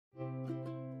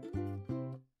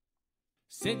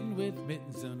sitting with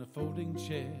mittens on a folding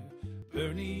chair.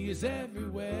 Bernie is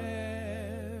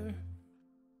everywhere.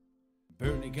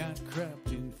 Bernie got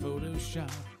cropped in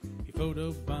Photoshop. He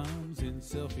photobombs in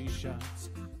selfie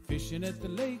shots. Fishing at the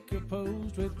lake or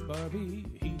posed with Barbie.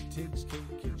 He takes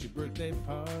cake at your birthday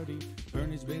party.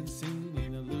 Bernie's been seen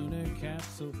in a lunar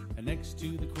capsule and next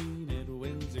to the Queen at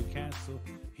Windsor Castle.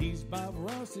 He's Bob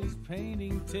Ross's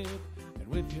painting tip and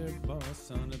with your boss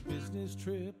on a business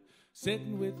trip.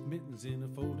 Sitting with mittens in a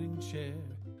folding chair.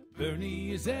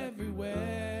 Bernie is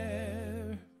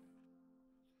everywhere.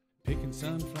 Picking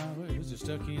sunflowers or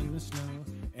stuck in the snow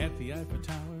at the Eiffel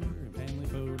Tower and family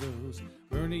photos.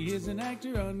 Bernie is an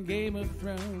actor on Game of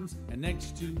Thrones and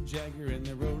next to Jagger and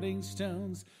the Rolling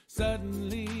Stones.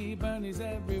 Suddenly Bernie's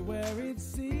everywhere it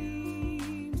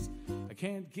seems. I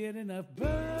can't get enough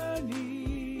Bernie.